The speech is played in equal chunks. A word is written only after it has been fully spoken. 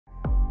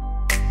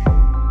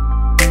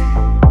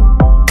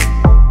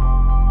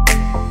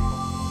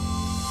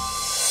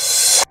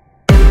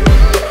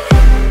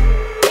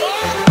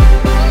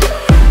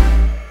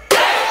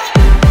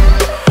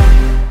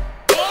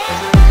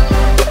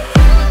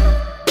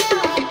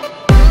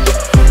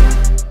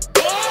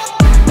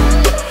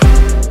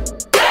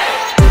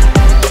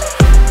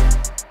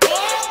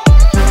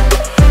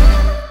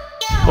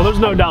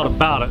doubt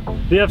about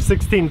it. The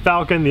F-16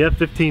 Falcon, the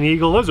F-15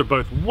 Eagle, those are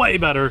both way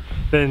better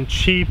than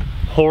cheap,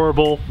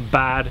 horrible,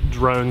 bad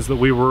drones that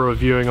we were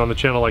reviewing on the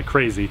channel like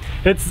crazy.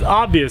 It's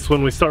obvious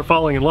when we start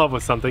falling in love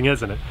with something,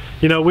 isn't it?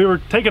 You know, we were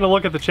taking a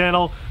look at the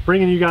channel,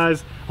 bringing you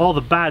guys all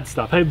the bad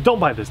stuff. Hey, don't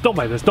buy this, don't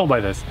buy this, don't buy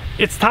this.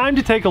 It's time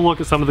to take a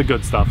look at some of the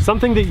good stuff,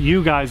 something that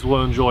you guys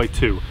will enjoy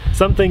too.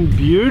 Something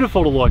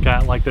beautiful to look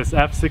at like this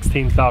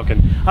F-16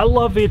 Falcon. I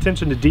love the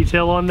attention to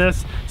detail on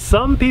this.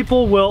 Some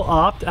people will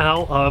opt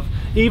out of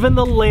even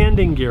the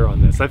landing gear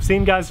on this. I've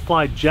seen guys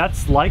fly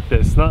jets like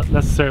this, not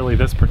necessarily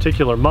this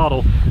particular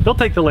model. They'll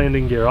take the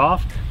landing gear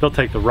off, they'll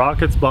take the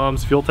rockets,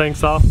 bombs, fuel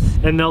tanks off,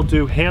 and they'll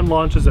do hand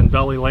launches and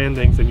belly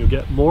landings, and you'll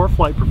get more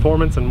flight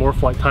performance and more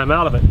flight time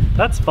out of it.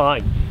 That's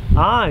fine.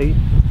 I,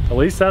 at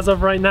least as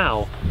of right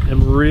now,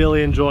 am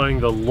really enjoying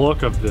the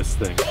look of this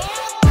thing.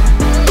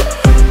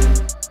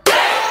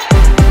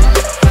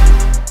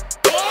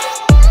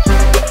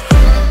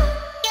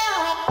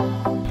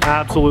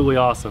 Absolutely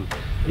awesome.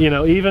 You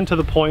know, even to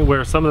the point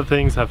where some of the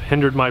things have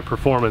hindered my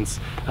performance.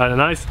 A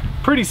nice,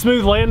 pretty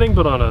smooth landing,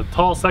 but on a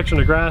tall section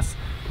of grass,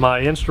 my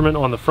instrument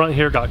on the front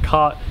here got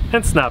caught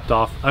and snapped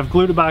off. I've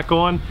glued it back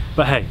on,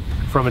 but hey,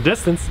 from a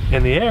distance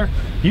in the air,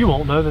 you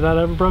won't know that that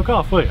ever broke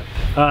off, will you?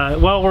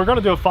 Well, we're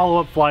gonna do a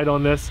follow-up flight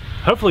on this.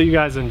 Hopefully you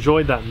guys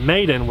enjoyed that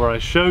maiden where I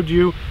showed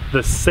you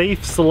the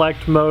safe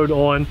select mode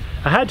on.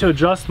 I had to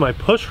adjust my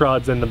push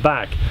rods in the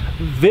back.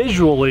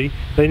 Visually,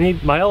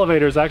 my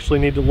elevators actually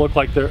need to look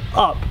like they're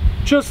up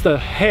just a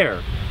hair.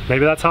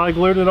 Maybe that's how I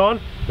glued it on,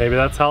 maybe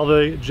that's how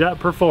the jet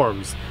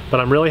performs, but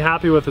I'm really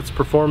happy with its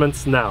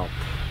performance now.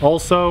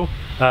 Also,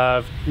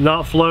 I've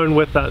not flown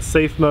with that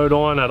safe mode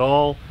on at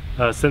all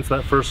since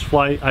that first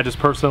flight. I just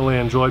personally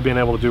enjoy being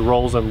able to do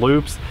rolls and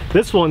loops.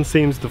 This one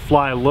seems to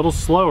fly a little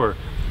slower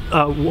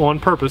on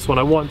purpose when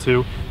I want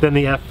to than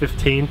the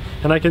F-15,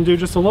 and I can do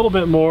just a little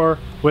bit more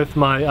with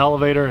my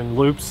elevator and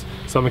loops.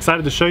 So I'm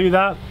excited to show you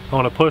that. I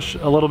want to push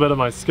a little bit of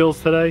my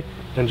skills today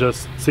and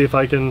just see if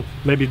I can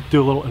maybe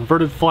do a little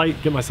inverted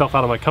flight, get myself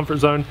out of my comfort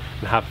zone,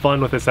 and have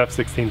fun with this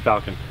F-16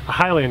 Falcon. I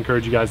highly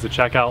encourage you guys to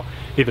check out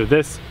either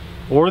this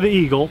or the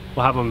Eagle.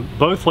 We'll have them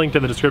both linked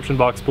in the description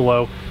box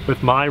below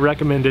with my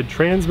recommended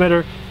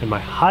transmitter and my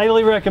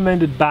highly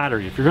recommended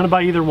battery. If you're going to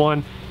buy either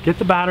one, get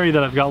the battery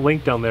that I've got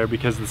linked down there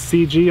because the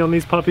CG on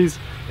these puppies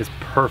is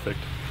perfect.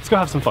 Let's go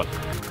have some fun.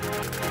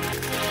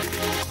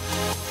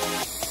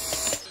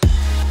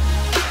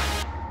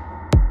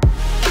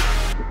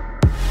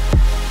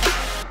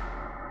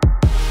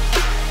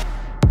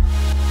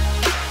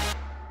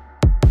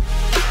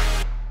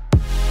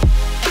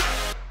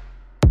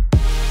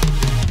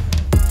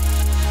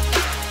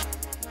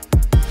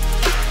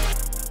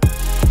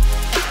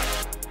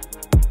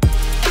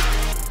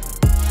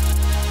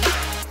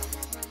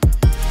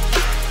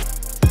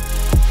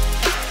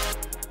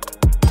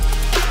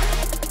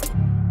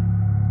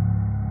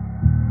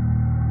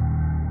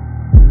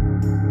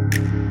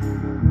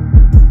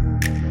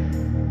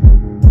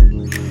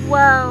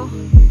 Whoa.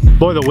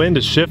 Boy, the wind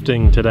is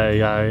shifting today.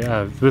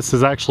 This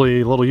is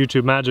actually a little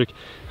YouTube magic.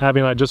 Abby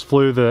and I just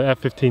flew the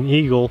F-15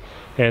 Eagle,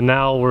 and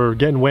now we're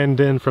getting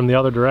wind in from the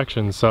other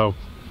direction. So,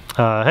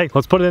 hey,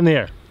 let's put it in the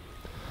air.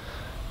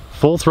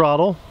 Full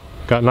throttle,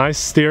 got nice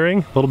steering,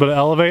 a little bit of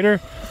elevator,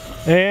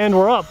 and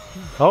we're up.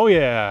 Oh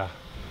yeah.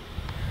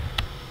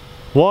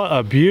 What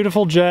a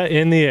beautiful jet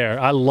in the air.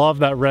 I love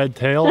that red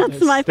tail.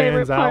 That's my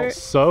favorite part. It stands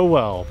out so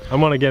well. I'm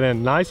gonna get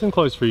in nice and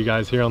close for you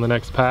guys here on the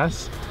next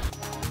pass.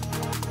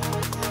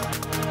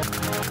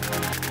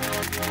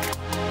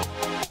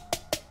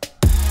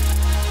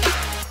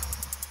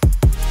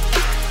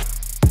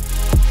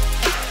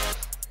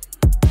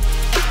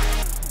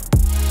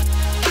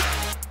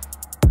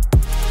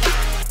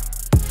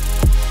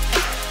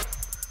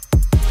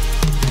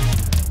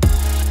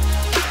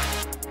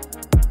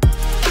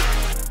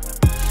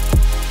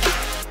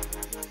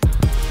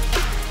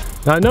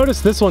 Now I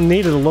noticed this one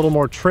needed a little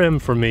more trim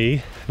for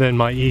me than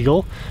my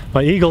Eagle.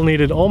 My Eagle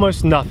needed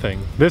almost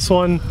nothing. This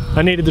one,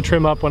 I needed to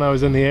trim up when I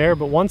was in the air,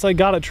 but once I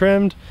got it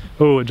trimmed,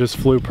 oh, it just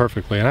flew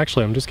perfectly. And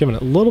actually, I'm just giving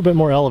it a little bit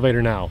more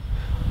elevator now.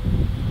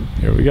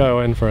 Here we go,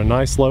 in for a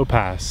nice low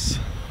pass.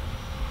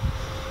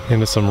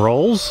 Into some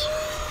rolls.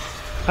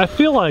 I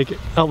feel like,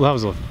 oh, that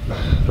was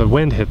the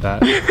wind hit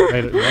that.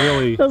 Made it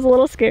really that was a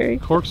little scary.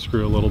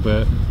 Corkscrew a little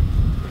bit.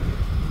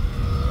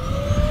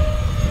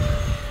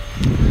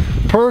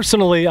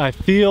 Personally, I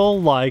feel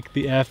like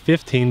the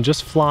F-15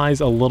 just flies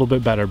a little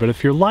bit better, but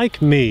if you're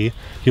like me,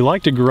 you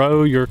like to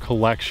grow your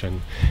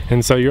collection.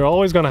 And so you're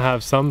always gonna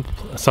have some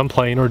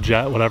plane or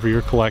jet, whatever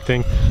you're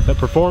collecting, that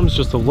performs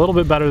just a little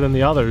bit better than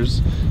the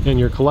others in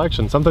your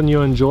collection. Something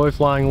you enjoy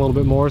flying a little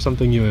bit more,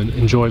 something you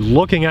enjoy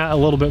looking at a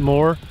little bit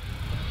more.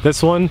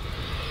 This one,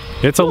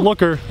 it's a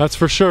looker, that's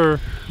for sure,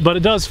 but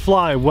it does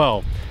fly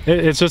well.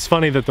 It's just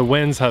funny that the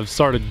winds have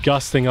started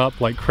gusting up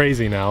like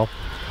crazy now.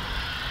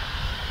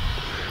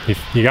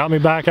 You got me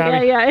back,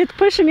 Abby? Yeah, it's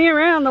pushing me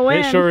around the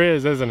wind. It sure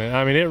is, isn't it?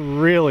 I mean, it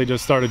really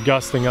just started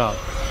gusting up.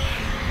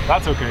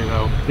 That's okay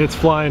though. It's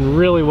flying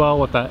really well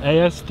with that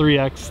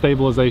AS3X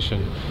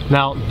stabilization.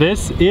 Now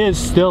this is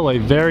still a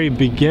very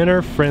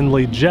beginner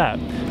friendly jet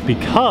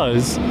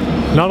because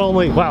not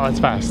only, wow, that's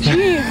fast.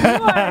 Jeez,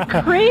 you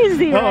are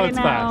crazy right it's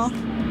now. fast.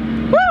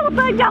 Woo,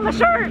 bag down the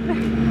shirt.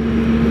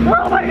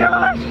 Oh my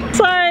gosh.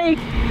 Sorry.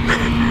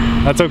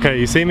 That's okay,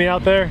 you see me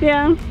out there?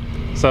 Yeah.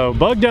 So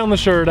bug down the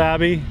shirt,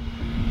 Abby.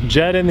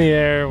 Jet in the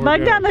air.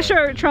 Bug down the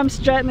shirt trumps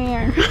jet in the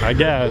air. I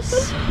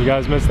guess. You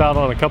guys missed out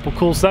on a couple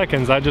cool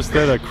seconds. I just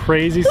did a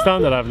crazy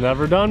stunt that I've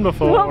never done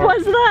before. What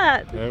was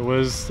that? It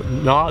was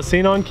not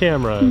seen on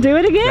camera. Do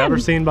it again. Never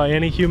seen by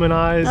any human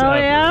eyes Oh ever.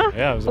 yeah?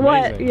 Yeah, it was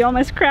amazing. What? You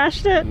almost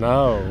crashed it?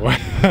 No.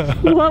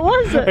 What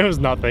was it? It was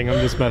nothing.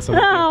 I'm just messing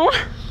with you.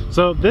 Oh.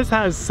 So this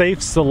has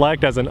Safe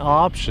Select as an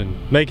option,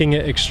 making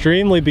it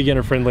extremely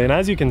beginner friendly. And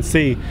as you can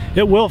see,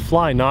 it will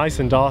fly nice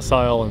and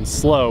docile and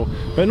slow.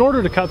 But in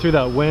order to cut through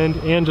that wind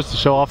and just to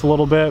show off a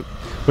little bit,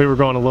 we were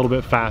going a little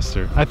bit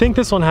faster. I think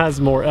this one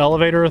has more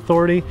elevator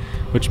authority,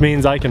 which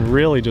means I can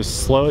really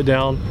just slow it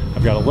down.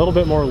 I've got a little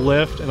bit more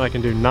lift and I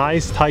can do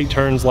nice tight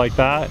turns like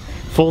that.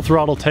 Full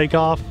throttle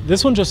takeoff.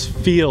 This one just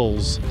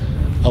feels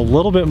a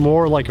little bit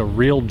more like a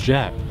real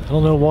jet. I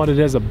don't know what it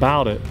is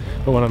about it,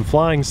 but when I'm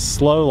flying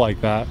slow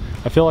like that,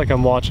 I feel like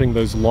I'm watching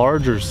those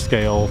larger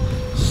scale,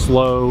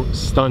 slow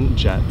stunt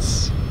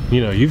jets.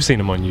 You know, you've seen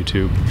them on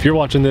YouTube. If you're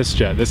watching this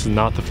jet, this is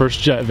not the first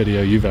jet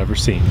video you've ever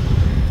seen.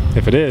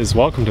 If it is,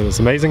 welcome to this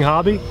amazing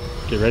hobby.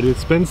 Get ready to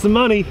spend some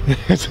money.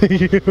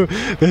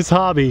 This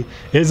hobby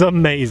is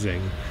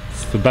amazing.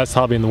 It's the best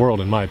hobby in the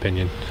world, in my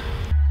opinion.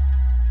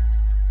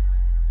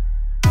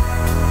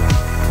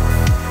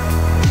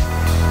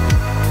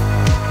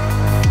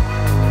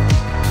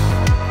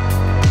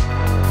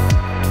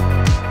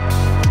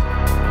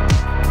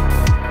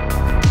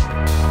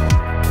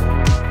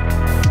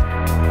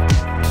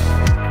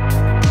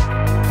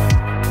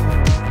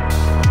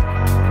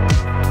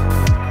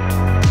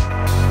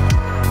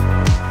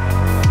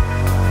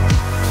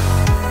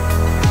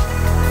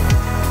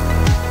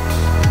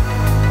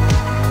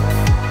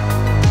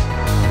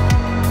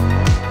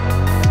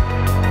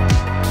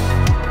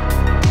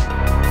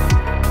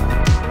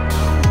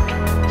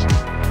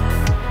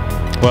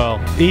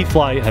 Well,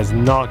 e-flite has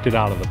knocked it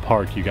out of the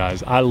park, you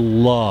guys. I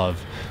love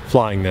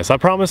flying this. I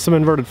promised some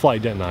inverted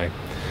flight, didn't I?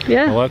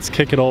 Yeah. Well, let's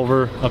kick it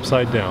over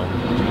upside down.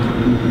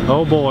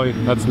 Oh boy,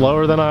 that's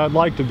lower than I'd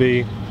like to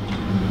be.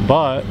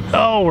 But,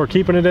 oh, we're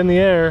keeping it in the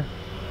air.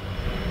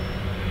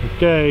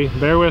 Okay,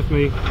 bear with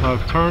me. My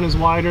turn is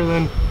wider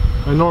than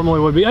I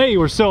normally would be. Hey,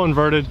 we're still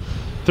inverted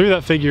through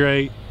that figure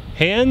eight.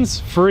 Hands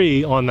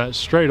free on that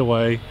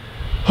straightaway.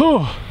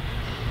 Whew.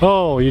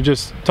 Oh, you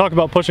just talk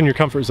about pushing your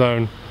comfort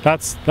zone.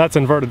 That's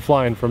inverted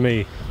flying for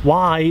me.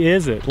 Why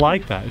is it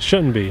like that? It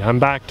shouldn't be. I'm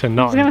back to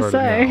not inverted. I was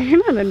gonna say, now.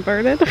 you're not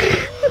inverted.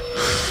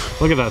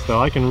 Look at that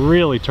though. I can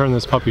really turn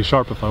this puppy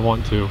sharp if I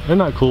want to. Isn't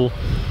that cool?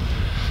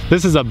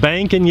 This is a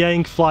bank and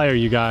yank flyer,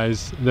 you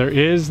guys. There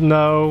is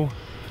no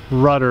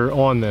rudder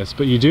on this,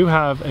 but you do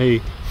have a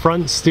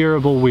front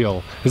steerable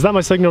wheel. Is that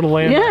my signal to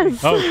land?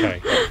 Yes. Okay.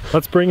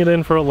 Let's bring it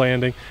in for a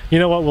landing. You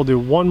know what? We'll do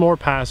one more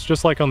pass,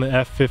 just like on the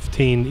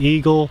F-15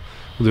 Eagle.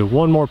 We'll do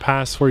one more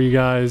pass for you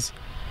guys,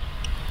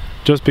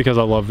 just because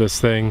I love this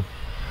thing.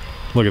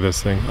 Look at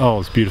this thing. Oh,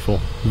 it's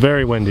beautiful.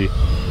 Very windy.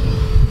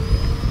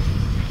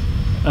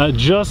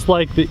 Just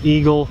like the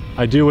Eagle,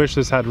 I do wish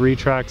this had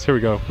retracts. Here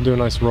we go. We'll do a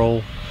nice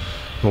roll.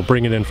 We'll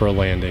bring it in for a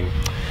landing.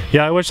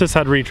 Yeah, I wish this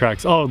had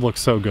retracts. Oh, it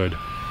looks so good.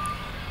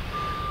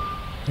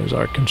 There's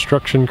our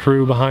construction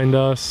crew behind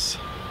us.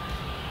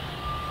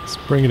 Let's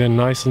bring it in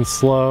nice and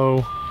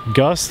slow.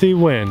 Gusty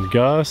wind,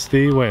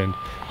 gusty wind.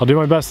 I'll do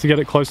my best to get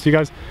it close to you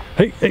guys.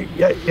 Hey,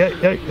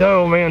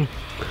 oh man.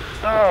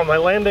 Oh, my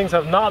landings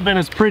have not been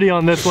as pretty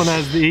on this one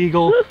as the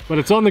Eagle, but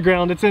it's on the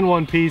ground, it's in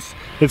one piece.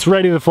 It's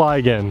ready to fly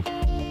again.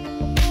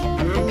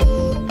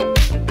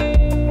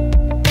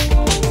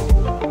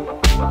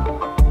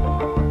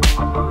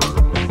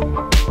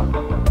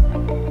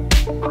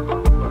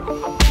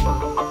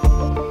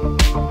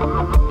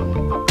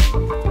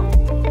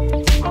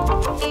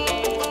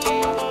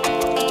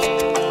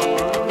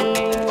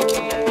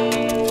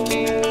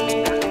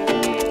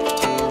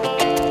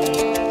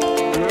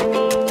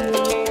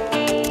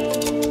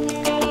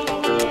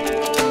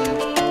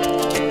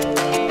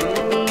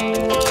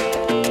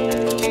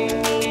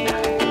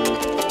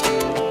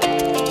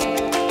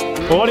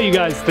 Well, what do you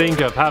guys think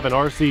of having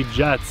RC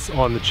jets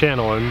on the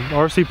channel and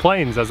RC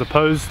planes as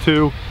opposed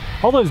to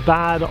all those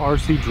bad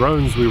RC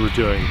drones we were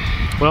doing?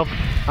 Well,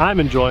 I'm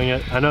enjoying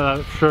it. I know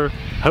that for sure.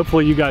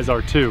 Hopefully you guys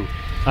are too.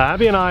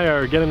 Abby and I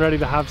are getting ready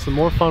to have some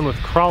more fun with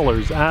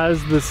crawlers.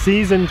 As the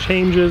season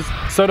changes,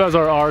 so does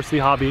our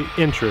RC hobby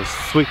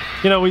interests. We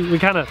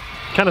kind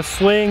of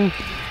swing.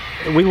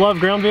 We love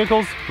ground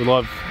vehicles. We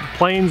love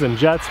planes and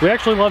jets. We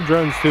actually love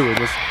drones too. We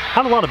just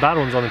had a lot of bad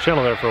ones on the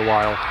channel there for a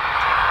while.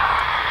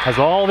 as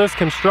all this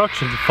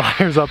construction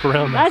fires up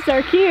around us. That's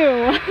our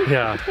cue.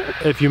 Yeah.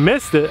 If you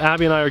missed it,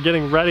 Abby and I are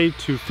getting ready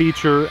to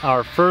feature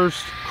our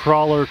first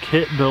crawler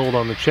kit build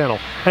on the channel.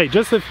 Hey,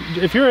 just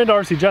if you're into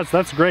RC jets,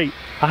 that's great.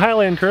 I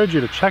highly encourage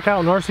you to check out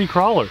an RC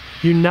crawler.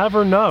 You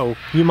never know,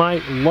 you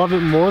might love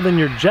it more than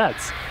your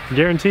jets. I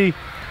guarantee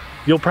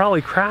you'll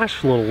probably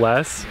crash a little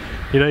less.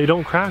 You know, you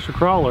don't crash a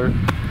crawler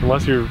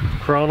unless you're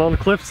crawling on a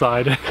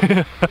cliffside.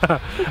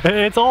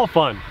 It's all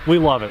fun. We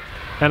love it.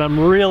 And I'm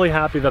really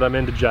happy that I'm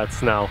into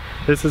jets now.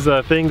 This is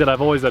a thing that I've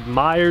always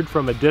admired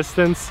from a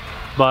distance,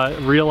 but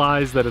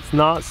realized that it's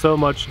not so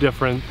much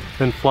different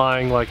than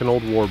flying like an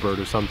old warbird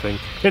or something.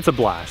 It's a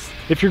blast.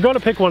 If you're gonna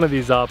pick one of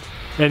these up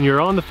and you're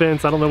on the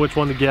fence, I don't know which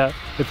one to get.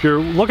 If you're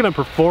looking at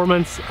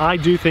performance, I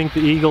do think the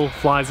Eagle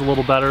flies a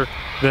little better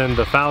than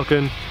the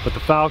Falcon, but the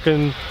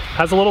Falcon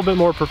has a little bit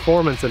more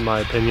performance in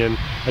my opinion.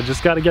 I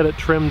just got to get it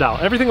trimmed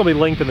out. Everything will be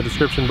linked in the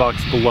description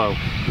box below,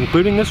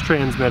 including this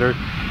transmitter,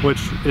 which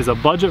is a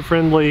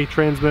budget-friendly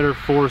transmitter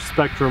for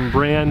Spectrum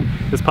brand.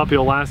 This puppy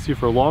will last you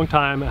for a long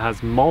time. It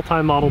has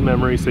multi-model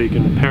memory, so you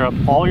can pair up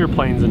all your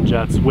planes and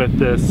jets with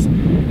this,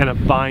 and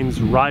it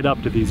binds right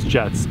up to these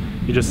jets.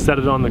 You just set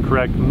it on the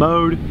correct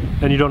mode,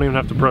 and you don't even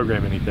have to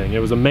program anything. It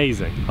was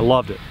amazing. I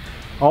loved it.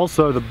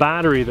 Also, the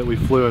battery that we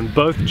flew in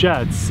both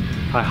jets,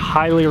 I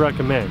highly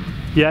recommend.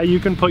 Yeah, you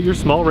can put your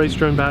small race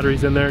drone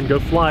batteries in there and go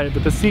fly it,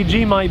 but the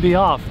CG might be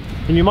off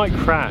and you might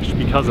crash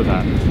because of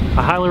that.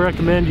 I highly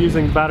recommend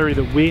using the battery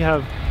that we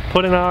have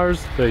put in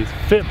ours. They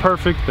fit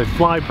perfect, they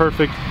fly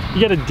perfect,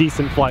 you get a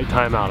decent flight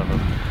time out of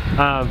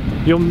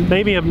them. You'll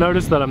maybe have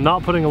noticed that I'm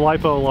not putting a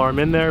LiPo alarm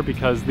in there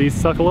because these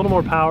suck a little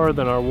more power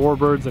than our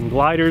warbirds and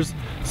gliders,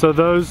 so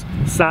those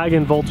sag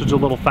in voltage a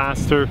little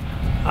faster.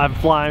 I'm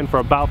flying for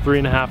about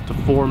 3.5 to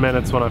 4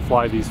 minutes when I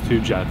fly these two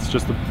jets,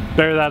 just to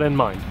bear that in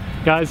mind.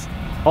 Guys,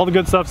 all the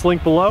good stuff's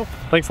linked below.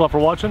 Thanks a lot for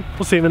watching.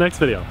 We'll see you in the next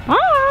video.